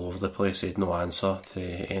he was all over the place. He had no answer to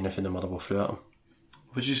anything the Motherwell threw at him.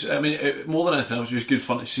 Which is, I mean, more than anything, it was just good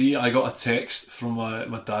fun to see. I got a text from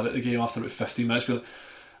my dad at the game after about 15 minutes.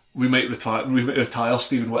 We might retire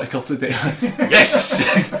Stephen Whittaker today. Yes,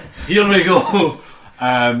 here we go.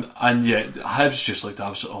 And yeah, Hibs just looked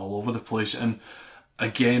absolutely all over the place. And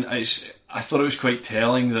again, I thought it was quite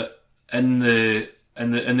telling that in the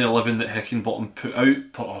 11 that Heckingbottom put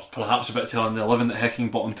out, or perhaps a bit telling, the 11 that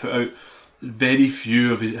Heckingbottom put out, very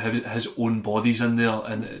few of his own bodies in there,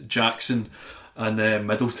 and Jackson and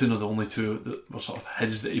Middleton are the only two that were sort of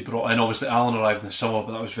his that he brought in. Obviously Allen arrived in the summer,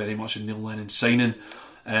 but that was very much a Neil Lennon signing.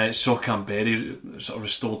 Saw Canberry sort of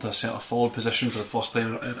restored to a centre forward position for the first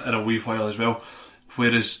time in a wee while as well,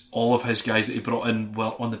 whereas all of his guys that he brought in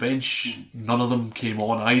were on the bench. None of them came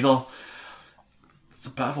on either. It's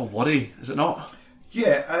a bit of a worry, is it not?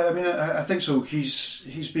 Yeah, I mean, I think so.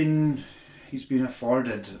 He's been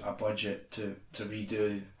afforded a budget to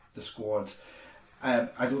redo the squad.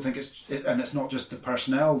 I don't think it's not just the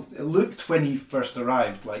personnel. It looked when he first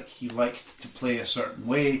arrived like he liked to play a certain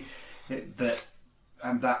way,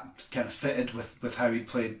 and that kind of fitted with how he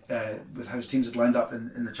played, with how his teams had lined up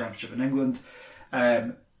in the Championship in England.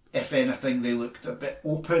 If anything, they looked a bit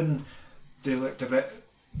open. They looked a bit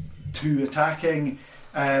too attacking.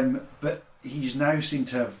 But he's now seemed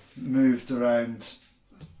to have moved around.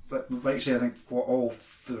 Like you say, I think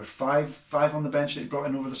there were five on the bench that he brought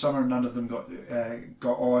in over the summer. None of them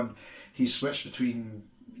got on. He's switched between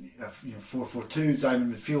 4-4-2,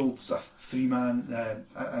 diamond midfield, a 3-man.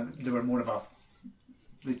 They were more of a.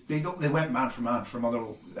 They went man for man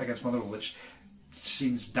against Motherwell, which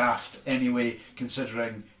seems daft anyway,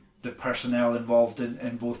 considering the personnel involved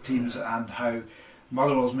in both teams and how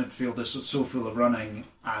Motherwell's midfield is so full of running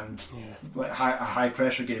and like a high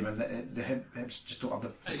pressure game, and the Hibs just don't have the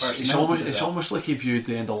personnel. It's almost like he viewed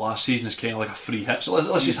the end of last season as kind of like a free hit. So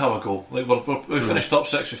let's just have a go. Like we finished top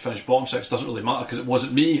six, we finished bottom six. Doesn't really matter because it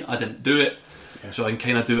wasn't me. I didn't do it. Yeah. So I can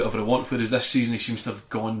kind of do whatever I want. Whereas this season he seems to have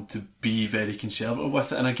gone to be very conservative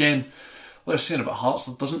with it. And again, like I was saying about Hearts,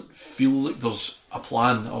 there doesn't feel like there's a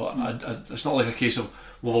plan, or it's not like a case of,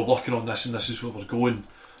 well, we're working on this and this is where we're going.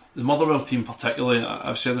 The Motherwell team particularly,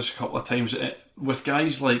 I've said this a couple of times, with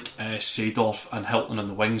guys like Seedorf and Hilton on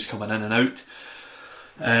the wings coming in and out,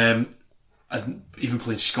 and even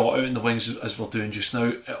playing Scott out in the wings as we're doing just now,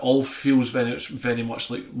 it all feels very much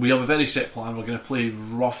like we have a very set plan. We're going to play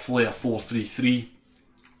roughly a 4-3-3.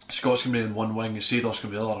 Scott's going to be in one wing, Seedorf's going to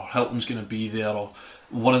be the other, or Hilton's going to be there, or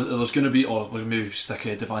there's going to be, or we'll maybe stick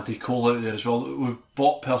Devante Cole out there as well. We've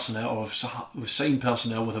bought personnel, or we've signed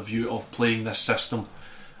personnel with a view of playing this system,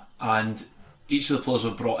 and each of the players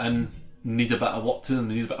we've brought in need a bit of work to them,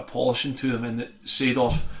 they need a bit of polishing to them, and that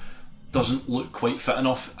Seedorf doesn't look quite fit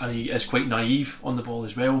enough, and he is quite naive on the ball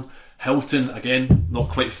as well. Hilton, again, not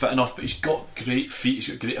quite fit enough, but he's got great feet, he's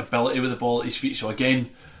got great ability with the ball at his feet, so again,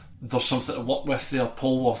 there's something to work with there.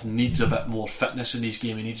 Polworth needs a bit more fitness in his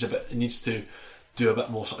game. He needs to do a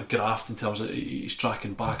bit more sort of graft in terms of he's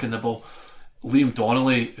tracking back in the ball. Liam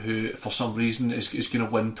Donnelly, who for some reason is going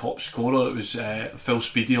to win top scorer. It was Phil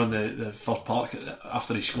Speedy on the third park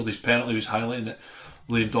after he scored his penalty, was highlighting that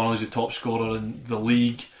Liam Donnelly's the top scorer in the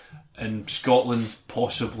league, in Scotland,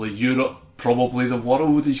 possibly Europe, probably the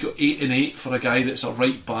world. He's got 8 and 8 for a guy that's a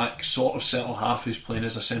right back, sort of centre half, who's playing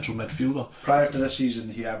as a central midfielder. Prior to this season,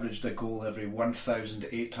 he averaged a goal every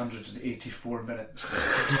 1,884 minutes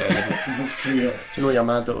in his career. Do you know what you're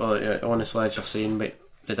mad at? Honestly, as you're saying, but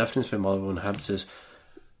the difference between Motherwell and Hibs is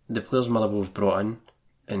the players Motherwell have brought in,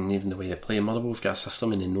 and even the way they play, Motherwell have got a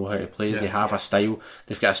system and they know how to play. They have a style.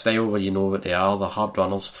 They've got a style where you know what they are. They're hard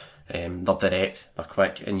runners. They're direct, they're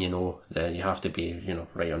quick, and you know that you have to be,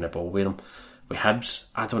 right on the ball with them. With Hibs,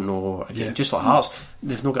 I don't know. Again, just like Hearts,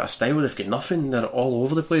 they've not got a style. They've got nothing. They're all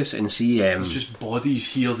over the place. And see, there's just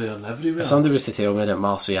bodies here, there, and everywhere. If somebody was to tell me that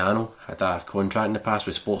Marciano had a contract in the past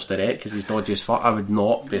with Sports Direct because he's dodgy as fuck, I would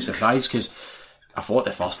not be surprised, because I thought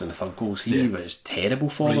the first and the third goals he was terrible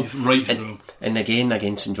for them. Right through. And again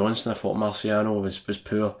against St Johnstone, I thought Marciano was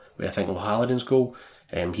poor. With I think O'Halloran's goal,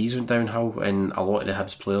 he's went downhill, and a lot of the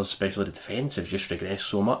Hibs players, especially the defence, have just regressed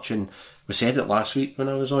so much. And we said it last week when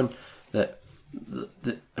I was on that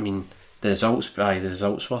the results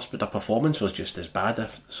first, but the performance was just as bad.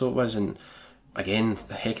 So it was, and again,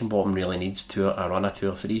 the Heckingbottom really needs a run of 2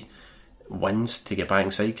 or 3 wins to get back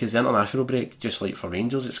inside, because the international break, just like for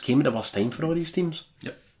Rangers, it's came at the worst time for all these teams.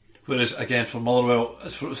 Yep. Whereas again for Motherwell,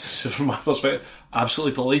 from my perspective,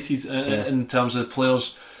 absolutely delighted in terms of the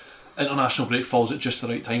players. International break falls at just the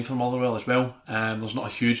right time for Motherwell as well. There's not a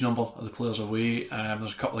huge number of the players away.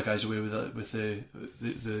 There's a couple of guys away with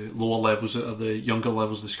the lower levels, or the younger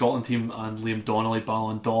levels of the Scotland team, and Liam Donnelly,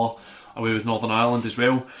 Ballon d'Or, away with Northern Ireland as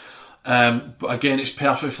well. But again, it's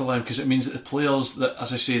perfect for them because it means that the players that,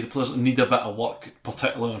 as I say, the players that need a bit of work,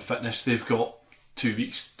 particularly on fitness, they've got 2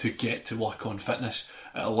 weeks to get to work on fitness.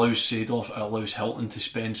 It allows Seedorf, it allows Hilton to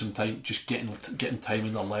spend some time just getting time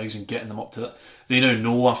in their legs and getting them up to that. They now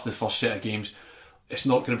know after the first set of games, it's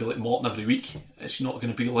not going to be like Morton every week. It's not going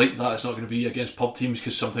to be like that. It's not going to be against pub teams,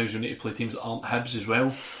 because sometimes we need to play teams that aren't Hibs as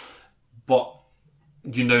well. But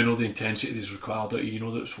you now know the intensity that is required out. You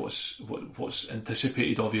know that's what's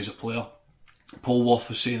anticipated of you as a player. Paul Worth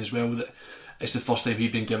was saying as well that it's the first time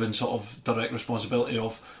he'd been given sort of direct responsibility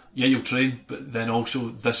of, yeah, you'll train, but then also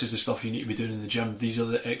this is the stuff you need to be doing in the gym. These are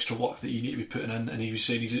the extra work that you need to be putting in. And he was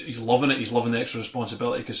saying he's loving it. He's loving the extra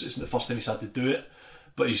responsibility because it's the first time he's had to do it.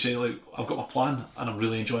 But he's saying, like, I've got my plan and I'm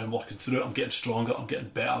really enjoying working through it. I'm getting stronger, I'm getting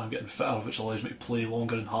better, I'm getting fitter, which allows me to play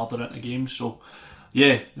longer and harder into games. So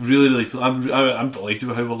yeah, really, I'm delighted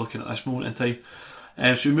with how we're looking at this moment in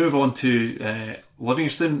time. So we move on to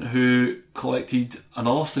Livingston, who collected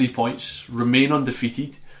another 3 points, remain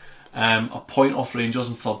undefeated, a point off Rangers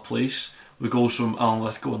in third place, with goals from Alan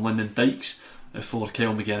Lithgow and Lyndon Dykes, before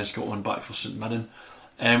Kyle McGuinness got one back for St Mirren.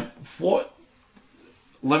 What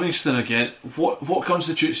Livingston again? What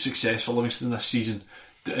constitutes success for Livingston this season?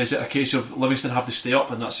 Is it a case of Livingston have to stay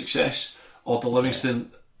up and that's success, or do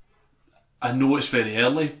Livingston? I know it's very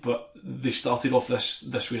early, but they started off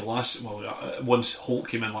this way once Holt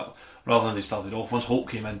came in, once Holt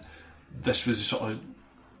came in, this was the sort of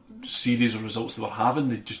series of results they were having.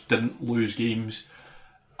 They just didn't lose games,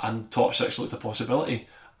 and top 6 looked a possibility.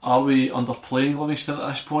 Are we underplaying Livingston at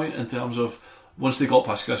this point in terms of, once they got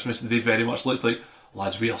past Christmas, they very much looked like,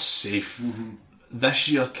 lads, we are safe. Mm-hmm. This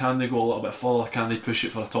year, can they go a little bit further? Can they push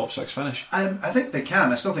it for a top 6 finish? I think they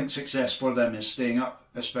can. I still think success for them is staying up,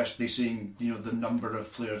 especially seeing the number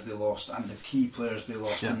of players they lost and the key players they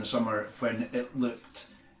lost in the summer, when it looked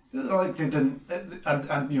like they didn't,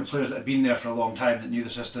 and players that had been there for a long time, that knew the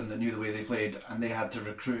system, that knew the way they played, and they had to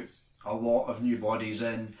recruit a lot of new bodies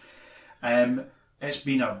in. It's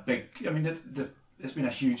been a big. It's been a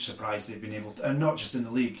huge surprise they've been able to, and not just in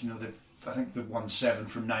the league. I think they've won 7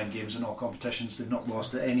 from 9 games in all competitions. They've not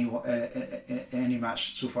lost at any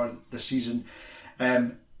match so far this season.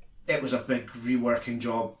 It was a big reworking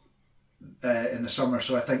job in the summer,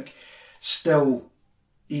 so I think still,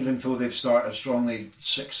 even though they've started strongly,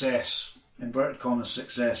 success, inverted commas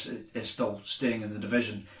success, is still staying in the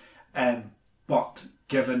division. But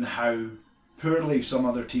given how poorly some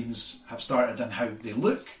other teams have started and how they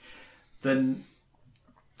look, then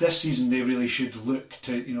this season they really should look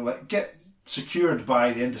to get secured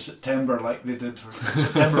by the end of September, like they did for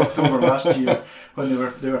September October last year, when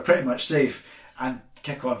they were pretty much safe, and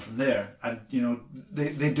kick on from there. And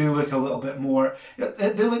they do look a little bit more.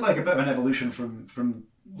 They look like a bit of an evolution from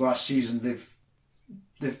last season.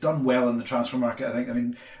 They've done well in the transfer market, I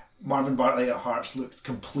think. Marvin Bartley at Hearts looked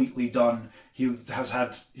completely done. He's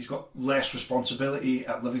got less responsibility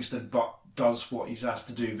at Livingston, but does what he's asked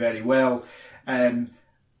to do very well.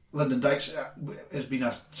 Lyndon Dykes has been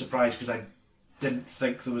a surprise, because I didn't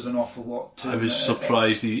think there was an awful lot to him. I was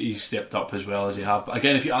surprised he stepped up as well as he have. But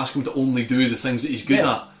again, if you ask him to only do the things that he's good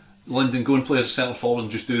at, Lyndon, go and play as a centre forward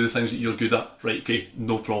and just do the things that you're good at. Right, okay,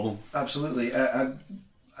 no problem. Absolutely.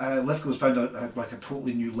 Lithgow's found a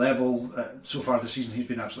totally new level. So far this season he's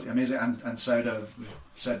been absolutely amazing, and Sauda, we've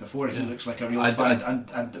said before, he looks like a real fan,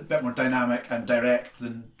 and a bit more dynamic and direct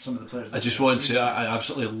than some of the players. I just want to say I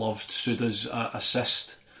absolutely loved Sauda's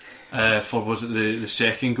assist for the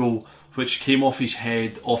second goal, which came off his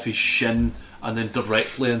head, off his shin, and then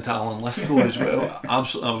directly into Alan Lithgow as well.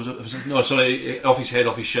 Absolutely, off his head,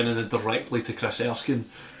 off his shin, and then directly to Chris Erskine,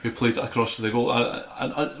 who played it across for the goal.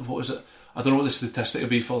 And what was it? I don't know what the statistic would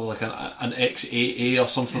be for like an X8A or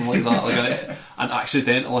something like that, like an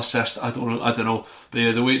accidental assist. I don't know. But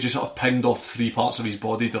yeah, the way it just sort of pinged off 3 parts of his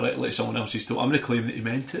body directly at someone else's toe. I'm going to claim that he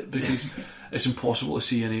meant it because it's impossible to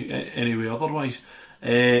see any way otherwise.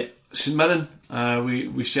 St Mirren,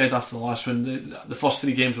 we said after the last one, the first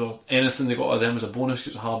 3 games were anything they got out of them was a bonus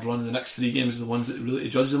because it's a hard run. The next 3 games are the ones that really to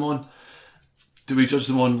judge them on. Do we judge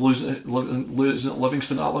them on losing at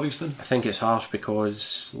Livingston at Livingston? I think it's harsh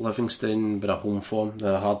because Livingston, with a home form,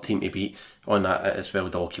 they're a hard team to beat on that as well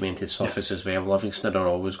documented surface as well. Livingston are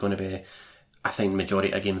always going to be, I think,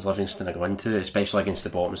 majority of games Livingston are going to, especially against the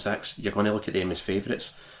bottom 6. You're going to look at them as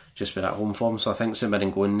favourites just with that home form. So I think St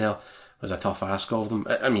Mirren going there was a tough ask of them.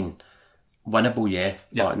 I mean, winnable, yeah,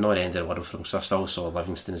 but not the end of the world for them. So I still saw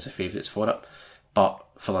Livingston as the favourites for it. But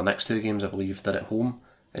for the next 2 games, I believe they're at home.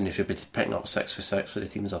 And they should be picking up 6 for 6 for the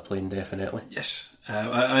teams are playing, definitely. Yes,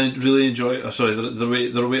 I really enjoy.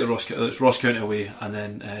 They're away to Ross. It's Ross County away, and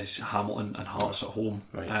then it's Hamilton and Hearts at home.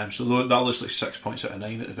 Right. So that looks like 6 points out of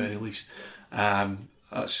 9 at the very least.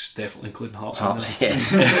 That's definitely including Hearts.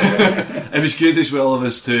 Yes. It was good as well of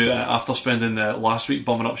us to after spending last week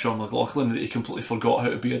bumming up Sean McLaughlin that he completely forgot how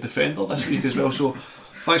to be a defender this week as well. So.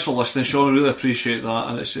 Thanks for listening, Sean. I really appreciate that,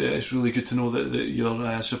 and it's really good to know that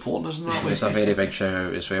you're supporting us in that way. It's a very big shout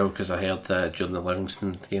out as well because I heard during the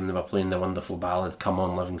Livingston game they were playing the wonderful ballad "Come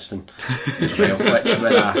On Livingston" as well, which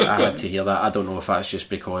when I had to hear that, I don't know if that's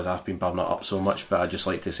just because I've been bumming it up so much, but I just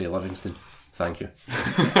like to say Livingston. Thank you.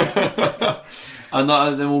 And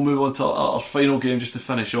then we'll move on to our final game just to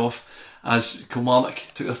finish off, as Kilmarnock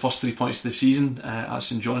took the first 3 points of the season at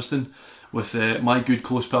St Johnstone, with my good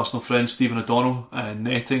close personal friend Stephen O'Donnell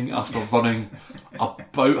netting after running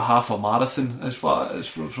about half a marathon as far as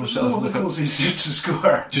from South. The goals he seems to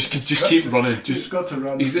score. Just keep running. Just got to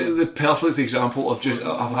run. He's the perfect example of just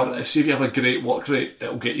see if you have a great work rate,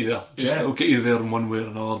 it'll get you there. It'll get you there in one way or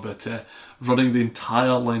another. But running the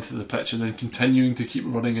entire length of the pitch and then continuing to keep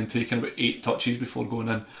running and taking about 8 touches before going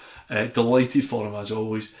in. Delighted for him as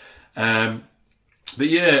always. But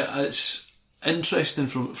yeah, it's interesting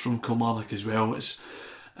from Kilmarnock as well. It's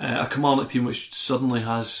a Kilmarnock team which suddenly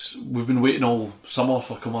we've been waiting all summer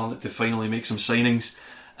for Kilmarnock to finally make some signings.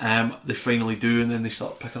 They finally do, and then they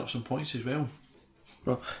start picking up some points as well.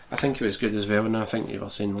 Well, I think it was good as well, and I think you were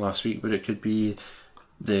saying last week but it could be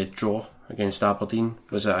the draw against Aberdeen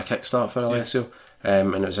was a kickstart for Alessio.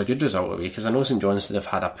 And it was a good result away because I know St Johnstone have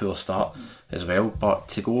had a poor start as well, but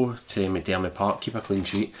to go to McDermott Park, keep a clean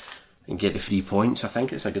sheet and get the 3 points, I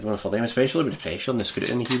think it's a good one for them, especially with the pressure and the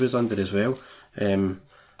scrutiny he was under as well.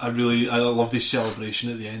 I love this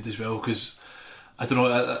celebration at the end as well because I don't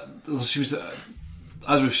know, there seems to,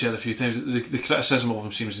 as we've said a few times, the criticism of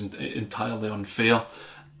him seems entirely unfair,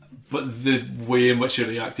 but the way in which he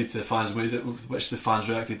reacted to the fans, the way in which the fans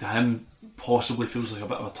reacted to him possibly feels like a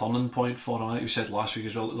bit of a turning point for him. I think we said last week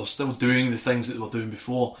as well that they're still doing the things that they were doing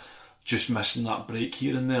before, just missing that break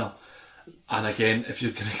here and there. And again, if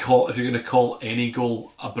you're going to call any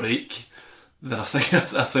goal a break, then I think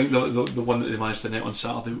the one that they managed to net on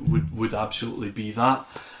Saturday would absolutely be that.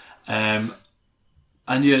 And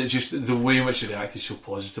yeah, it's just the way in which they reacted so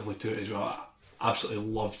positively to it as well. I absolutely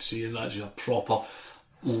loved seeing that. Just a proper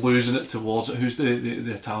losing it towards it. Who's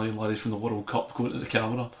the Italian lad from the World Cup going to the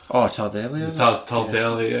camera? Oh, Tardelli.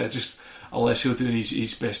 Tardelli, yeah. Just Alessio doing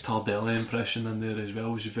his best Tardelli impression in there as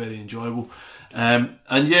well, which is very enjoyable.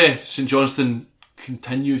 And yeah, St Johnstone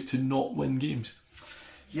continue to not win games.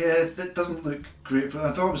 Yeah, that doesn't look great. But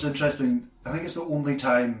I thought it was interesting. I think it's the only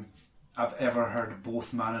time I've ever heard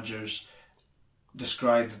both managers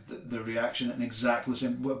describe the reaction in exactly the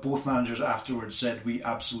same. Both managers afterwards said we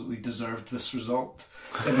absolutely deserved this result.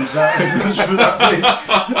 And exactly for that place.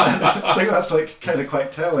 I think that's like kind of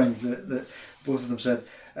quite telling that both of them said.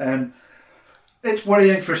 It's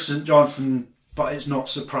worrying for St Johnstone, but it's not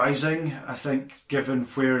surprising. I think given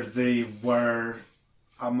where they were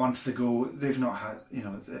a month ago, they've not had,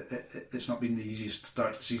 it's not been the easiest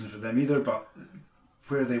start to the season for them either, but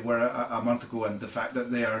where they were a month ago and the fact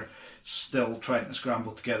that they are still trying to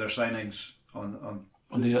scramble together signings on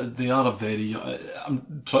they are a very.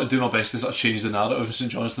 I'm trying to do my best to sort of change the narrative of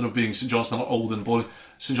St Johnstone of being St Johnstone are old and boring.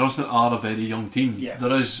 St Johnstone are a very young team. Yeah.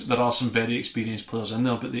 There are some very experienced players in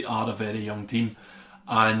there, but they are a very young team,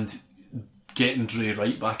 and getting Dre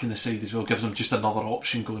Wright back in the side as well gives them just another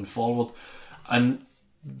option going forward. And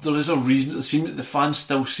there is a reason. The fans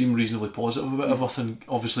still seem reasonably positive about everything.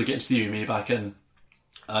 Obviously, getting Stevie May back in,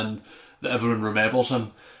 and that everyone remembers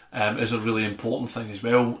him is a really important thing as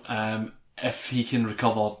well. If he can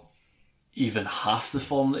recover even half the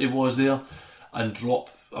form that he was there and drop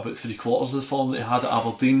about 3/4 of the form that he had at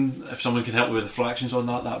Aberdeen. If someone can help me with the fractions on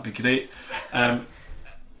that, that'd be great.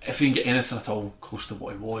 If he can get anything at all close to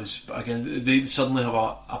what he was, but again, they suddenly have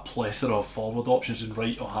a plethora of forward options in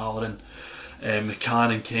Wright, O'Halloran,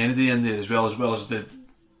 McCann and Kennedy in there, as well as the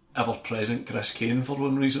ever-present Chris Kane for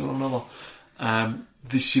one reason or another.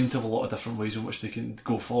 They seem to have a lot of different ways in which they can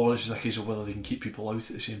go forward. It's just a case of whether they can keep people out at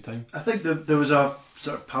the same time. I think there was a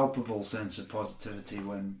sort of palpable sense of positivity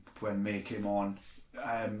when May came on.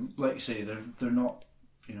 Like you say, they're not,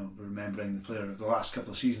 remembering the player of the last couple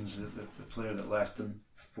of seasons, the player that left them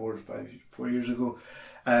 4 years ago,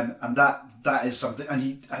 and that is something. And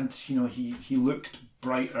he looked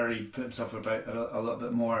brighter. He put himself about a little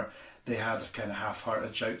bit more. They had kind of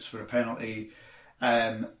half-hearted shouts for a penalty.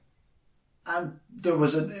 And there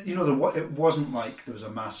was it wasn't like there was a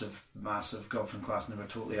massive gulf from class and they were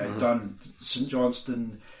totally outdone. St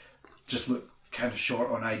Johnstone just looked kind of short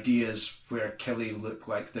on ideas, where Killie looked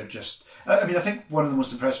like they're just... I think one of the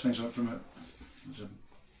most impressive things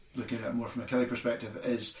looking at it more from a Killie perspective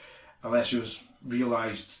is Alessio's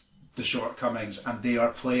realised the shortcomings, and they are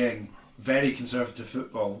playing very conservative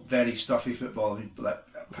football, very stuffy football, like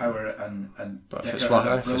Power and but if it's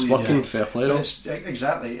working, fair play.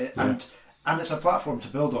 Exactly. And it's a platform to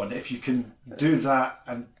build on. If you can do that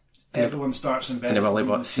and everyone starts embedding... And they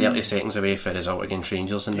were 30 seconds away for a result against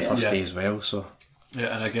Rangers in the first day as well. So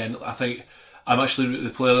yeah, and again, I think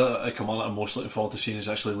the player that I come on I'm most looking forward to seeing is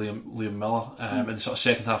actually Liam Miller. In the sort of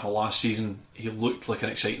second half of last season, he looked like an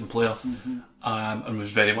exciting player, and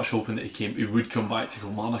was very much hoping that he would come back to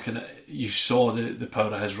Kilmarnock, and you saw the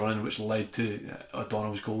power of his running, which led to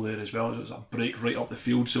O'Donnell's goal there as well. It was a break right up the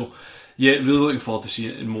field. So yeah, really looking forward to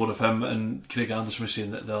seeing more of him. And Craig Anderson was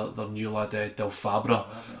saying that their new lad Del Fabra,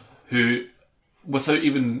 who, without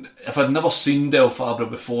even, if I'd never seen Del Fabra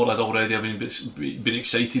before, I'd already been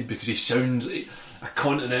excited, because he sounds a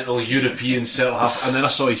continental European centre half. And then I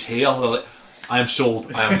saw his hair, and I was like, I am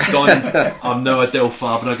sold, I am done. I'm now a Del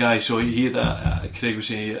Fabra guy. So he had Craig was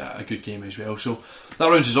saying a good game as well. So that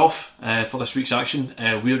rounds us off for this week's action.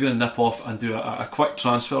 We're going to nip off and do a quick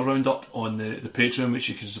transfer roundup on the Patreon, which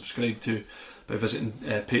you can subscribe to by visiting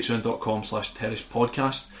patreon.com/Terrace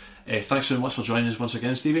Podcast. Thanks very much for joining us once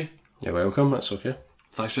again, Stevie. You're welcome, that's okay.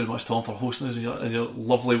 Thanks very much, Tom, for hosting us in your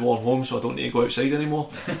lovely warm home, so I don't need to go outside anymore.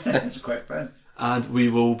 It's quite fun. And we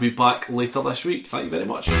will be back later this week. Thank you very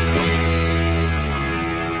much.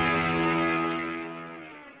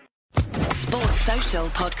 Sports Social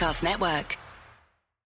Podcast Network.